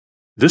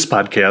This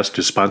podcast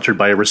is sponsored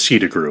by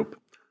Reseda Group,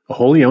 a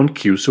wholly owned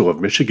CUSO of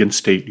Michigan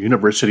State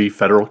University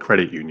Federal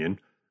Credit Union,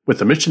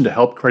 with a mission to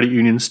help credit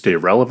unions stay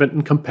relevant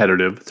and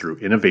competitive through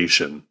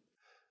innovation.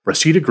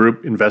 Reseda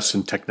Group invests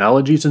in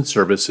technologies and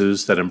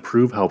services that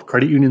improve how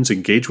credit unions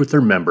engage with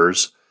their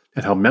members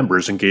and how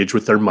members engage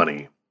with their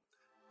money.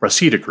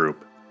 Reseda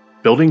Group,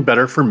 building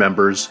better for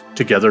members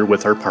together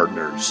with our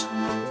partners.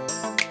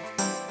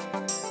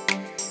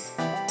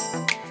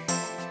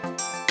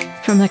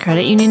 From the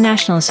Credit Union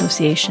National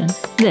Association,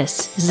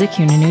 this is the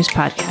CUNA News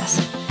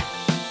Podcast.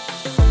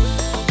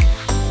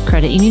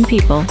 Credit union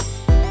people,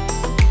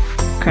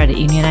 credit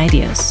union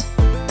ideas.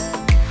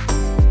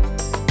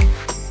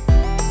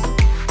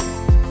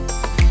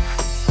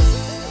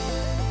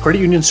 Credit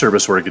union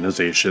service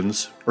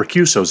organizations, or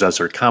CUSOs as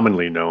they're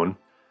commonly known,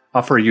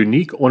 offer a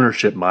unique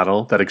ownership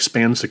model that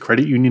expands the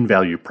credit union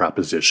value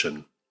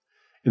proposition.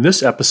 In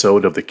this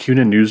episode of the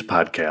CUNA News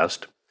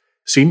Podcast,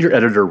 Senior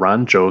Editor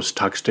Ron Jost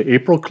talks to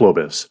April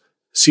Klobus,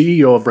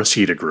 CEO of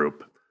Reseda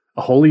Group,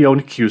 a wholly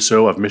owned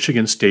CUSO of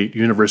Michigan State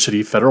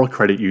University Federal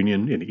Credit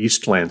Union in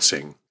East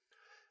Lansing.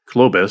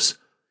 Klobus,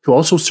 who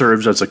also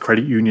serves as a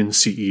credit union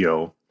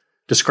CEO,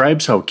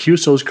 describes how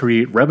CUSOs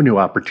create revenue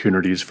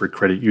opportunities for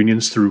credit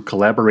unions through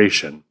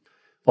collaboration,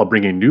 while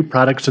bringing new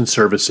products and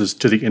services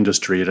to the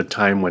industry at a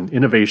time when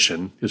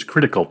innovation is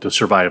critical to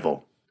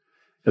survival.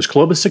 As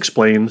Klobus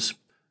explains,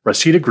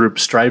 Reseda Group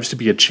strives to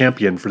be a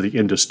champion for the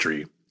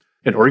industry,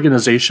 an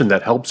organization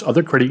that helps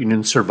other credit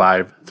unions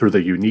survive through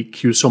the unique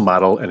CUSO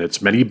model and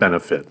its many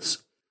benefits.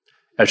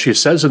 As she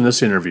says in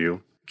this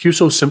interview,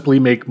 CUSOs simply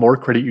make more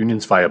credit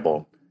unions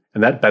viable,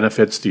 and that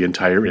benefits the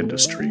entire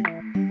industry.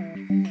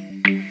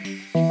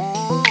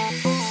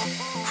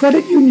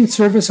 Credit union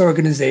service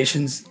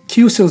organizations,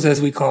 CUSOs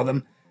as we call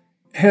them,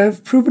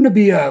 have proven to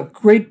be a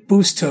great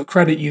boost to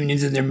credit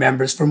unions and their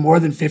members for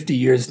more than 50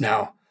 years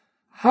now.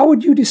 How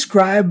would you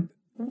describe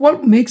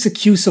what makes a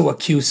CUSO a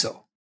CUSO?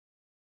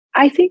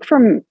 I think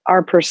from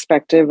our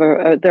perspective,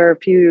 there are a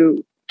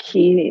few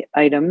key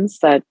items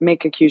that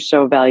make a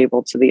CUSO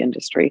valuable to the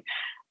industry.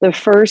 The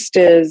first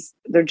is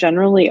they're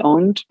generally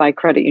owned by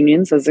credit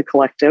unions as a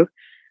collective.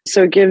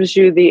 So it gives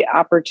you the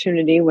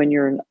opportunity when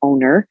you're an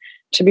owner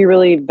to be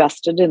really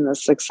vested in the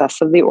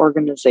success of the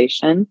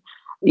organization.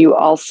 You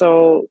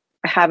also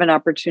have an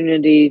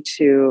opportunity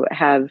to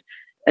have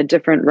a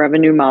different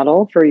revenue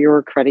model for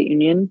your credit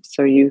union.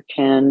 So you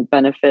can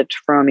benefit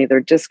from either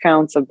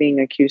discounts of being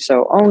a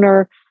CUSO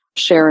owner,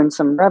 share in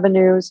some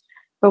revenues.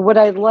 But what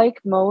I like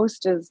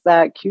most is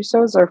that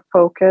CUSOs are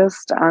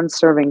focused on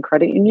serving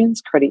credit union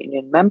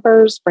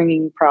members,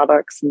 bringing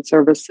products and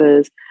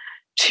services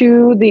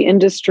to the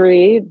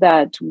industry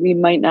that we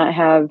might not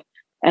have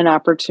an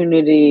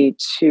opportunity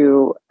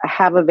to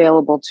have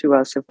available to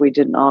us if we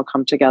didn't all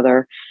come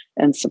together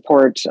and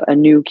support a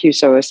new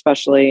CUSO,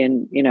 especially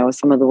in,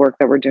 some of the work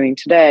that we're doing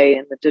today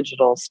in the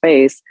digital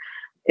space.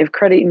 If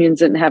credit unions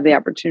didn't have the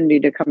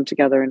opportunity to come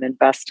together and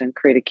invest and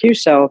create a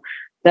CUSO,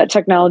 that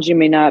technology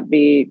may not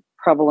be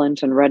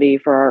prevalent and ready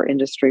for our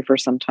industry for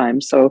some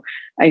time. So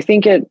I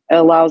think it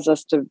allows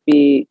us to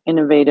be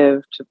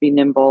innovative, to be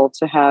nimble,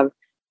 to have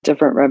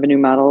different revenue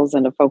models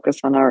and to focus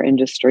on our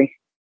industry.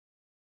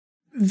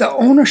 The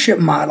ownership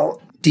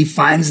model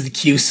defines the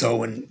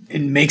CUSO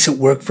and makes it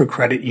work for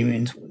credit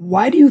unions.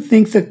 Why do you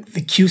think that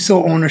the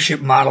CUSO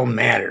ownership model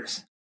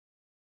matters?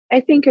 I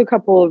think a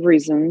couple of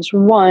reasons.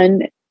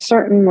 One,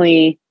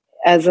 certainly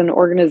as an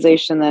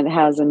organization that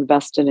has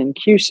invested in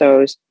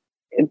CUSOs,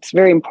 it's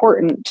very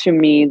important to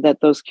me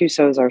that those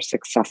CUSOs are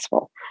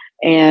successful,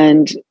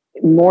 and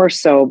more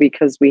so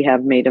because we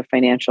have made a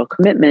financial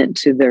commitment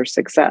to their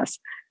success.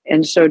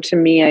 And so to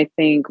me, I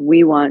think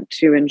we want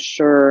to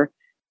ensure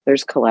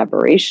there's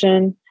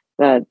collaboration,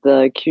 that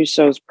the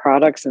CUSO's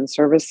products and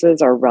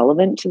services are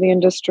relevant to the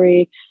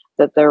industry,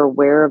 that they're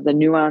aware of the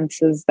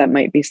nuances that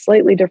might be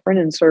slightly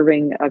different in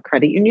serving a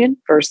credit union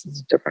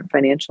versus a different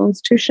financial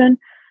institution.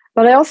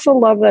 But I also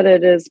love that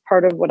it is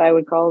part of what I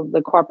would call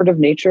the cooperative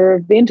nature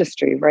of the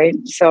industry, right?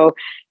 So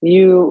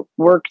you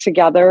work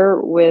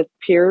together with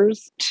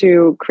peers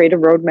to create a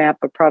roadmap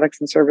of products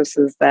and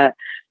services that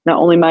not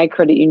only my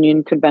credit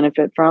union could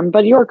benefit from,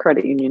 but your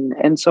credit union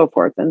and so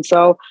forth. And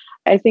so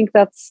I think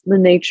that's the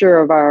nature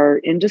of our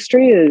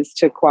industry, is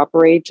to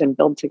cooperate and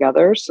build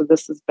together. So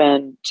this has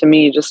been, to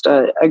me, just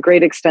a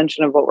great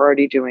extension of what we're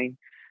already doing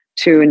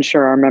to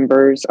ensure our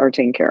members are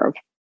taken care of.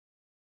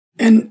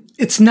 And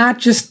it's not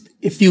just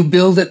if you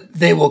build it,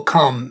 they will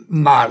come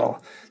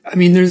model. I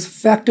mean, there's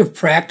effective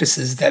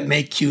practices that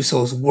make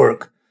CUSOs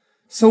work.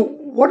 So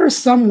what are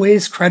some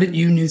ways credit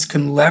unions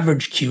can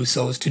leverage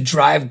CUSOs to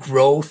drive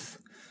growth,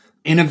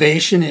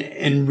 innovation,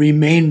 and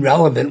remain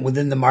relevant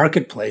within the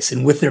marketplace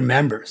and with their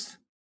members?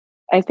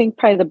 I think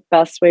probably the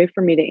best way for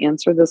me to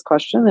answer this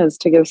question is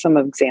to give some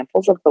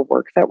examples of the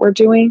work that we're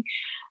doing.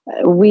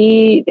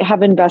 We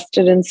have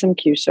invested in some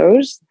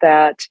CUSOs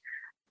that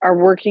are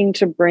working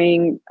to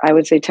bring, I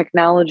would say,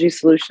 technology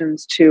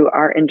solutions to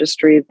our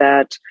industry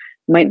that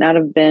might not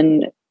have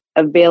been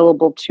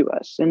available to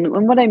us.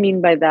 And what I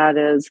mean by that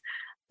is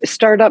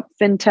Startup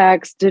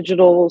fintechs,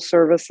 digital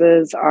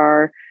services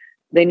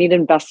they need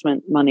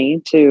investment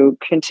money to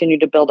continue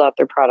to build out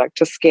their product,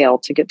 to scale,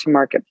 to get to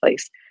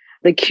marketplace.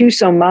 The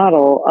QSO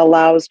model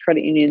allows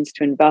credit unions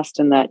to invest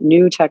in that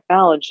new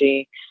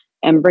technology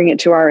and bring it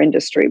to our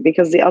industry,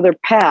 because the other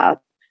path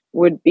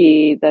would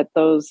be that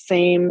those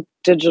same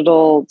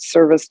digital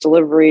service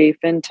delivery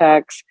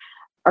fintechs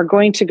are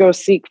going to go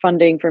seek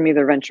funding from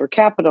either venture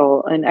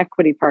capital, an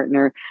equity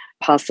partner,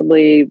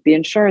 possibly the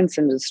insurance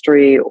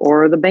industry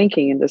or the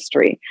banking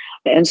industry.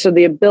 And so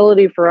the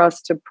ability for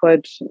us to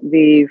put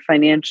the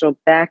financial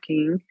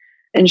backing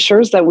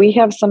ensures that we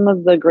have some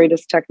of the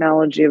greatest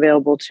technology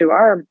available to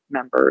our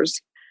members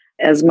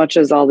as much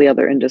as all the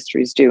other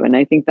industries do. And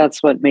I think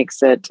that's what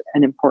makes it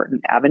an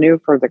important avenue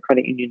for the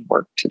credit union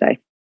work today.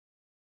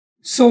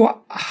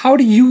 So how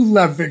do you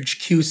leverage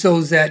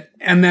QSOs at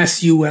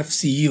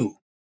MSU-FCU?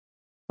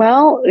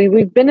 Well,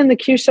 we've been in the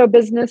QSO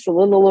business a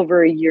little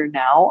over a year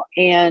now,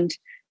 and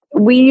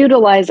we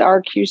utilize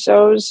our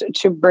QSOs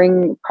to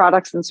bring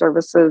products and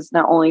services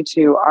not only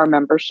to our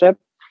membership,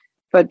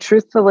 but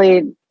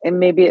truthfully, and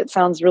maybe it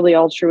sounds really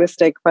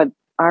altruistic, but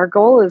our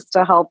goal is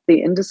to help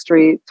the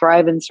industry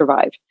thrive and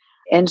survive.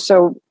 And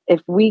so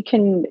if we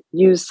can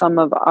use some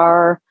of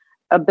our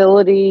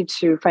ability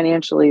to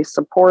financially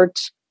support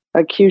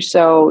a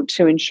QSO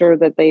to ensure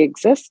that they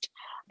exist,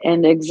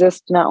 and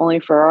exist not only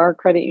for our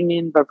credit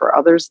union, but for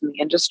others in the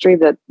industry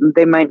that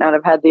they might not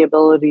have had the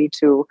ability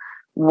to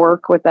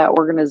work with that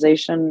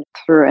organization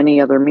through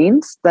any other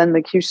means, then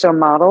the QSO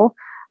model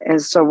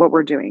is so what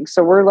we're doing.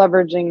 So we're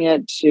leveraging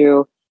it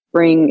to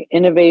bring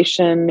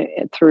innovation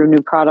through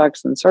new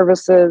products and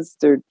services,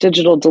 through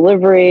digital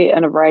delivery,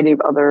 and a variety of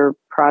other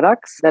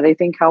products that I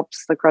think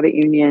helps the credit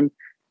union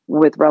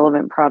with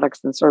relevant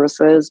products and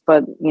services.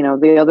 But,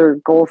 the other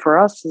goal for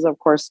us is, of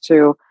course,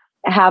 to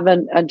have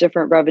a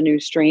different revenue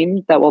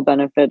stream that will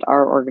benefit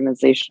our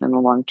organization in the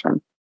long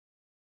term.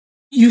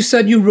 You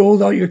said you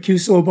rolled out your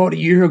QSO about a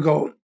year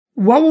ago.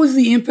 What was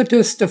the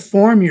impetus to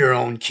form your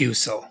own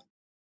QSO?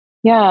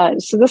 Yeah,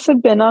 so this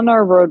had been on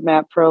our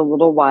roadmap for a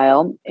little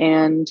while,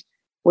 and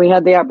we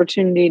had the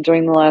opportunity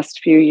during the last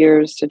few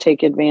years to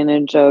take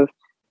advantage of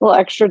a little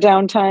extra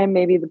downtime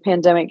maybe the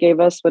pandemic gave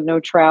us with no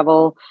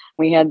travel.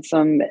 We had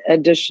some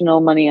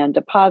additional money on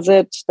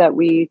deposit that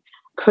we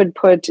could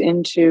put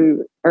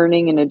into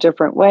earning in a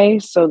different way.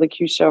 So the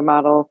QSO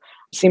model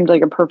seemed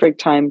like a perfect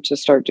time to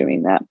start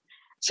doing that.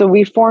 So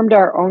we formed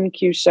our own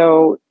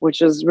QSO,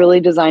 which is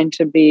really designed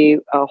to be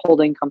a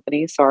holding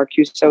company. So our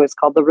QSO is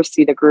called the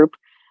Reseda Group.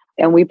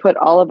 And we put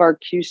all of our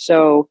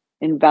QSO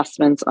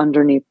investments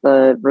underneath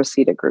the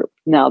Reseda Group.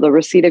 Now, the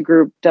Reseda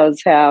Group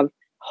does have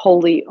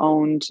wholly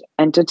owned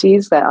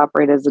entities that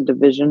operate as a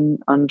division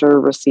under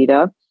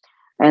Reseda.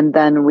 And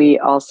then we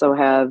also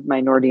have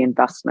minority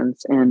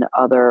investments in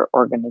other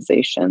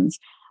organizations.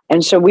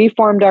 And so we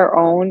formed our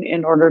own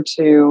in order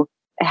to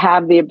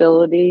have the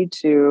ability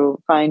to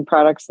find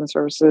products and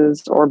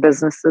services or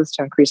businesses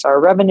to increase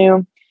our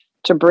revenue,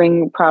 to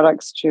bring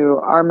products to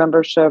our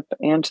membership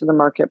and to the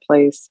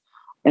marketplace,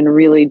 and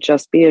really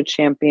just be a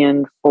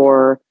champion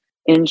for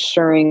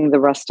ensuring the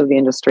rest of the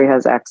industry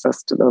has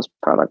access to those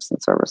products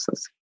and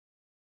services.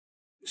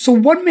 So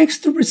what makes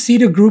the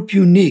Reseda Group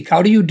unique?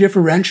 How do you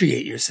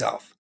differentiate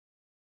yourself?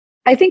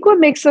 I think what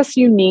makes us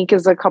unique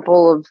is a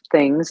couple of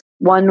things.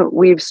 One,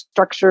 we've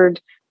structured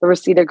the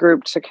Reseda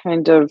Group to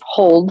kind of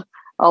hold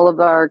all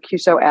of our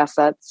QSO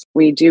assets.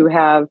 We do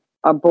have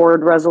a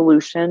board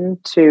resolution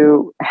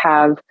to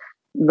have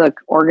the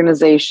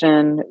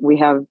organization. We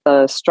have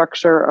the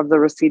structure of the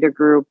Reseda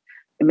Group.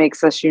 It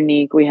makes us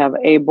unique. We have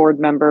a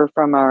board member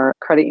from our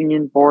credit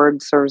union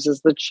board, serves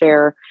as the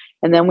chair.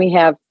 And then we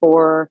have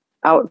 4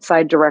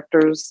 outside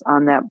directors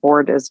on that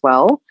board as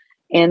well.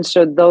 And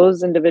so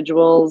those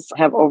individuals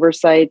have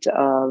oversight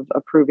of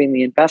approving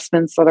the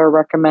investments that are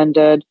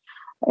recommended.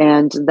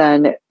 And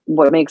then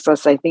what makes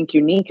us, I think,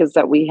 unique is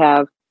that we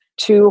have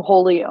 2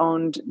 wholly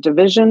owned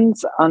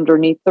divisions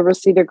underneath the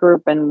Reseda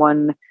Group and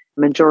 1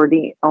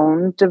 majority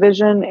owned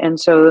division. And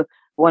so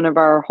one of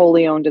our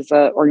wholly owned is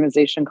an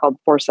organization called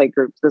Foresight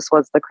Group. This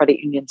was the credit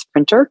union's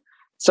printer.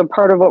 So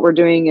part of what we're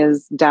doing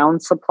is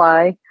down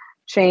supply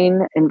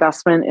chain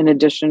investment in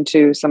addition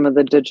to some of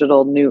the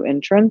digital new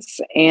entrants.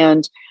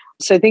 And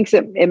so I think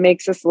that it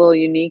makes us a little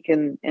unique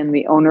in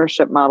the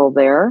ownership model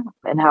there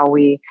and how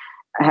we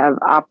have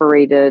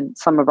operated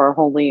some of our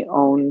wholly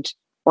owned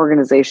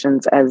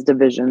organizations as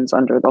divisions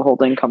under the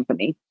holding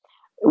company.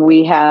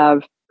 We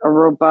have a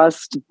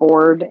robust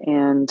board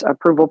and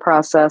approval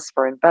process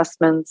for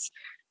investments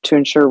to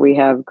ensure we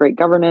have great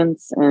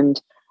governance,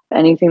 and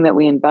anything that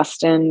we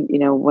invest in,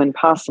 when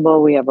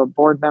possible, we have a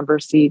board member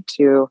seat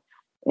to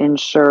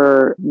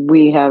ensure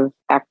we have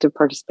active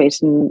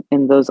participation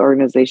in those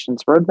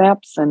organizations'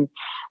 roadmaps. And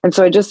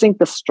so I just think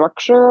the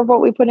structure of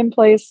what we put in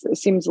place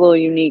seems a little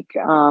unique.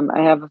 There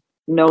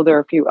are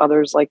a few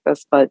others like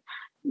this, but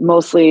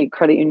mostly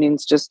credit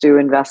unions just do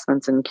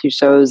investments in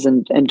QSOs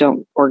and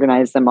don't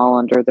organize them all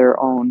under their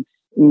own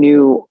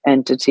new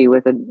entity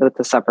with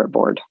a separate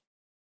board.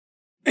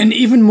 And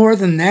even more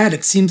than that,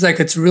 it seems like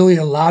it's really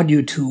allowed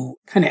you to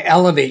kind of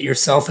elevate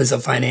yourself as a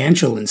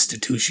financial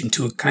institution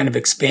to kind of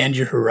expand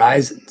your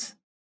horizons.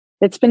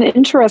 It's been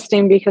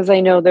interesting because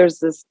I know there's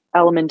this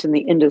element in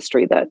the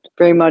industry that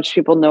very much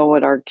people know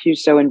what our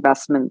QSO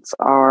investments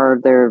are.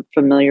 They're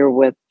familiar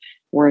with,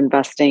 we're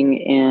investing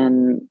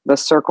in the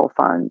Circle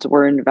Fund,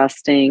 we're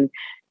investing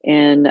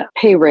in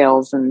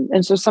Payrails.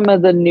 And so some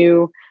of the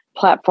new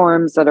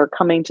platforms that are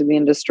coming to the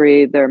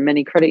industry, there are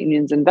many credit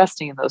unions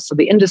investing in those. So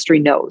the industry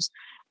knows.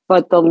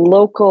 But the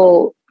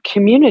local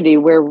community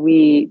where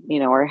we,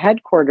 are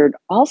headquartered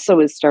also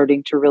is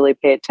starting to really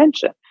pay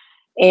attention.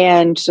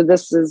 And so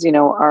this is,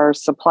 our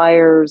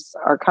suppliers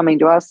are coming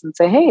to us and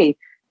say, hey,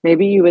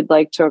 maybe you would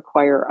like to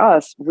acquire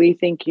us. We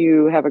think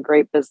you have a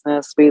great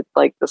business. We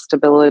like the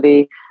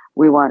stability.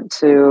 We want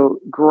to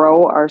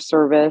grow our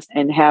service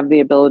and have the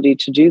ability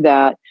to do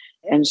that.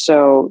 And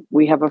so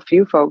we have a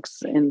few folks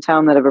in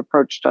town that have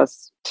approached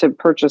us to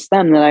purchase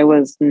them that I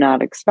was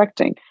not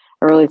expecting.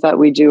 I really thought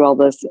we'd do all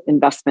this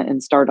investment in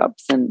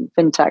startups and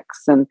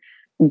fintechs.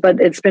 But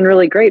it's been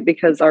really great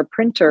because our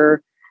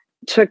printer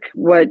took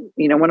what,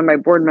 one of my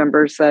board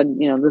members said,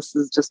 this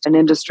is just an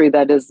industry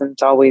that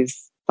isn't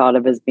always thought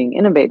of as being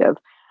innovative.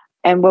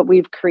 And what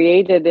we've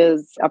created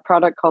is a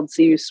product called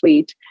CU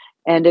Suite,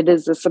 and it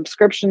is a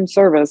subscription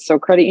service. So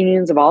credit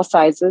unions of all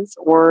sizes,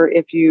 or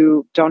if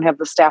you don't have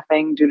the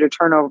staffing due to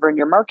turnover in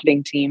your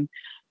marketing team,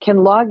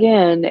 can log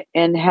in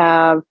and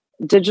have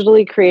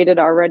digitally created,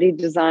 already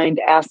designed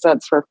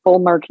assets for a full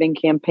marketing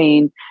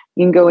campaign.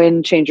 You can go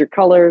in, change your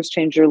colors,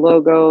 change your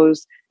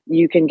logos.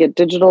 You can get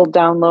digital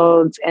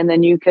downloads, and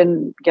then you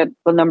can get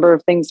the number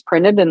of things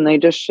printed and they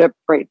just ship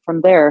right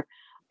from there.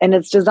 And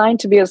it's designed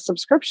to be a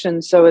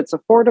subscription. So it's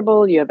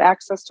affordable. You have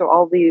access to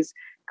all these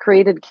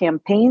created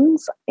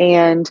campaigns.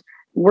 And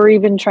we're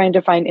even trying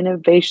to find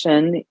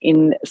innovation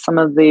in some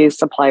of the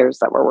suppliers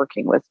that we're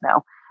working with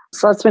now.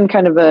 So that's been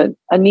kind of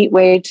a neat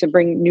way to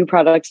bring new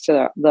products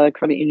to the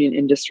credit union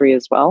industry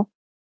as well.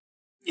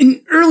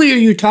 And earlier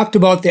you talked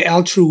about the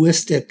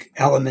altruistic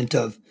element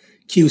of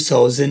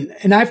QSOs,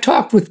 and I've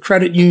talked with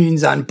credit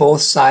unions on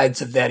both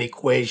sides of that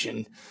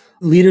equation.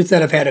 Leaders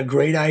that have had a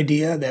great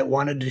idea that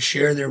wanted to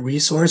share their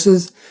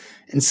resources,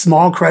 and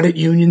small credit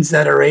unions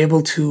that are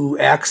able to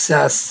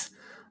access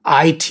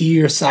IT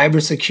or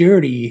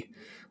cybersecurity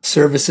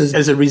services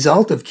as a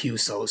result of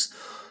QSOs.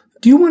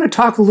 Do you want to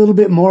talk a little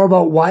bit more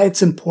about why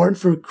it's important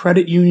for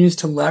credit unions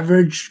to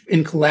leverage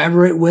and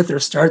collaborate with or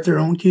start their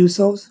own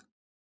QSOs?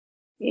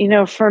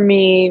 For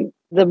me,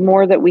 the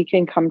more that we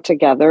can come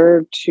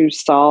together to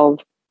solve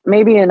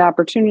maybe an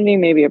opportunity,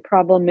 maybe a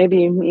problem, maybe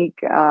a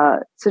unique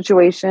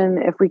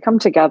situation, if we come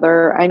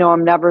together, I know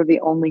I'm never the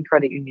only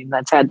credit union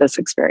that's had this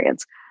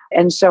experience.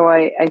 And so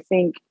I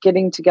think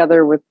getting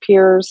together with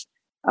peers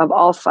of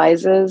all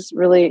sizes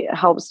really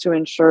helps to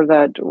ensure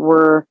that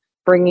we're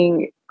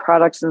bringing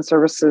products and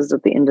services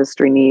that the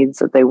industry needs,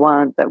 that they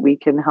want, that we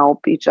can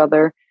help each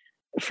other.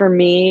 For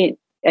me,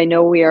 I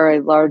know we are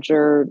a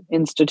larger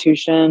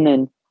institution,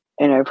 and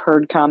I've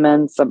heard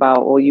comments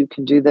about, well, you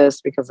can do this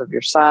because of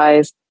your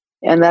size.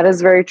 And that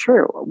is very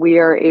true. We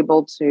are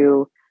able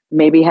to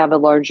maybe have a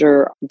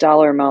larger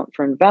dollar amount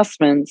for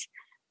investments,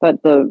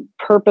 but the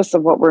purpose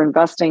of what we're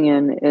investing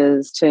in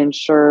is to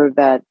ensure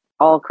that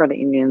all credit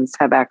unions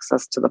have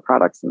access to the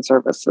products and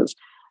services.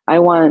 I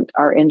want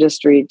our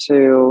industry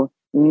to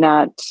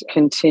not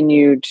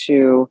continue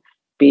to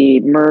be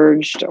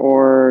merged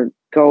or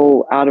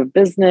go out of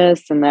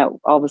business, and that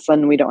all of a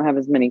sudden we don't have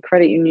as many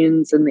credit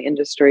unions in the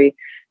industry.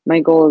 My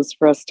goal is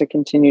for us to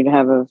continue to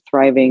have a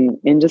thriving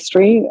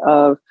industry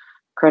of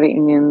credit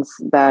unions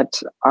that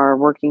are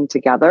working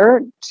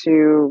together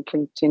to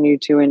continue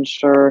to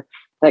ensure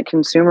that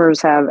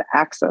consumers have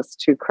access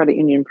to credit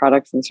union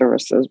products and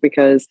services,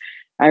 because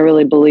I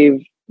really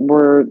believe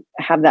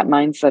have that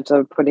mindset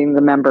of putting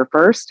the member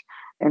first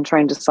and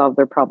trying to solve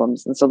their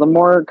problems. And so the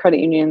more credit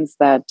unions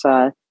that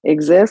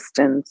exist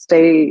and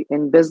stay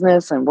in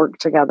business and work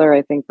together,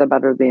 I think the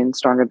better and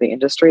stronger the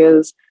industry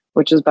is,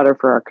 which is better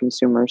for our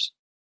consumers.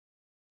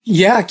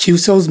 Yeah,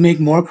 QSOs make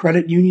more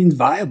credit unions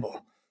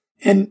viable.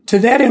 And to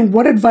that end,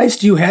 what advice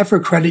do you have for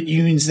credit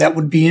unions that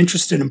would be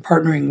interested in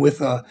partnering with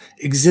a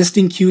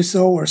existing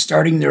QSO or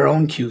starting their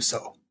own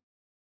QSO?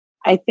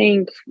 I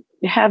think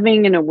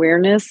having an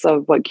awareness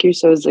of what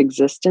QSOs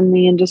exist in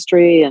the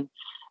industry and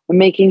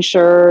making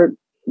sure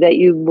that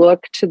you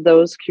look to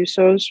those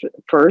QSOs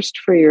first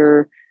for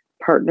your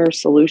partner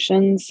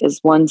solutions is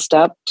one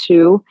step.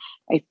 Two,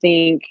 I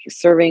think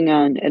serving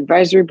on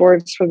advisory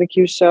boards for the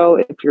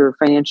QSO, if you're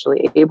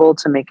financially able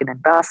to make an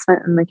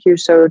investment in the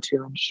QSO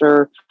to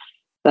ensure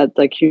that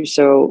the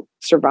QSO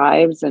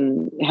survives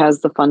and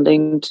has the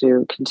funding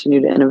to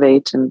continue to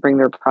innovate and bring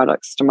their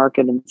products to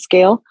market and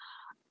scale.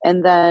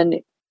 And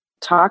then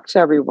talk to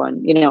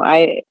everyone.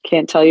 I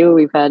can't tell you,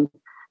 we've had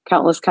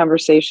countless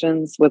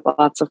conversations with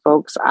lots of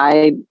folks.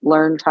 I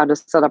learned how to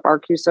set up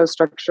our QSO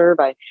structure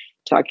by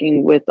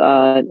talking with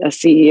a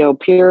CEO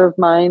peer of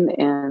mine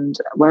and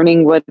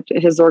learning what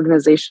his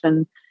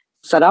organization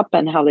set up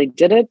and how they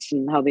did it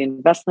and how the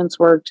investments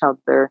worked, how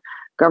their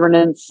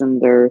governance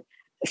and their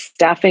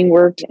staffing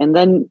worked, and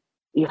then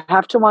you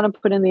have to want to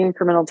put in the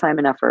incremental time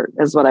and effort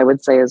is what I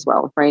would say as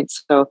well, right?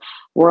 So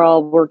we're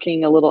all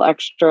working a little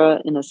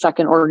extra in a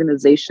second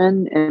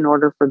organization in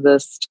order for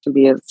this to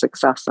be a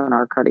success in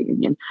our credit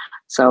union.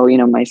 So,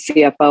 my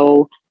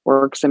CFO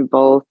works in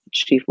both,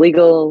 chief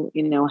legal,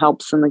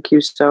 helps in the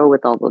QSO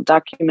with all the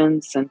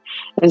documents.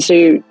 And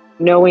so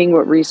knowing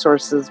what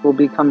resources will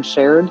become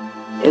shared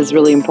is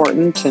really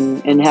important,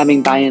 and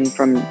having buy-in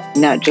from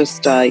not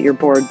just your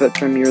board, but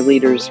from your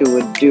leaders who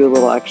would do a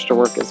little extra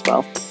work as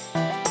well.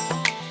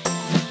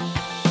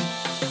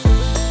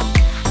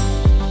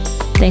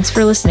 Thanks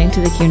for listening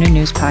to the CUNA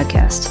News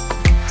Podcast.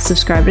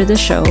 Subscribe to the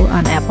show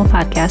on Apple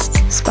Podcasts,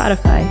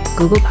 Spotify,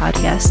 Google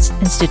Podcasts,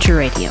 and Stitcher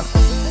Radio.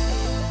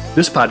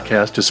 This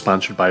podcast is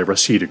sponsored by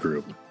Reseda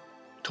Group.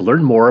 To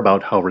learn more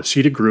about how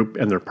Reseda Group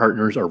and their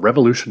partners are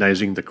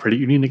revolutionizing the credit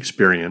union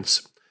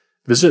experience,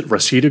 visit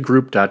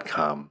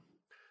resedagroup.com.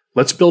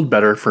 Let's build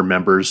better for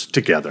members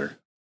together.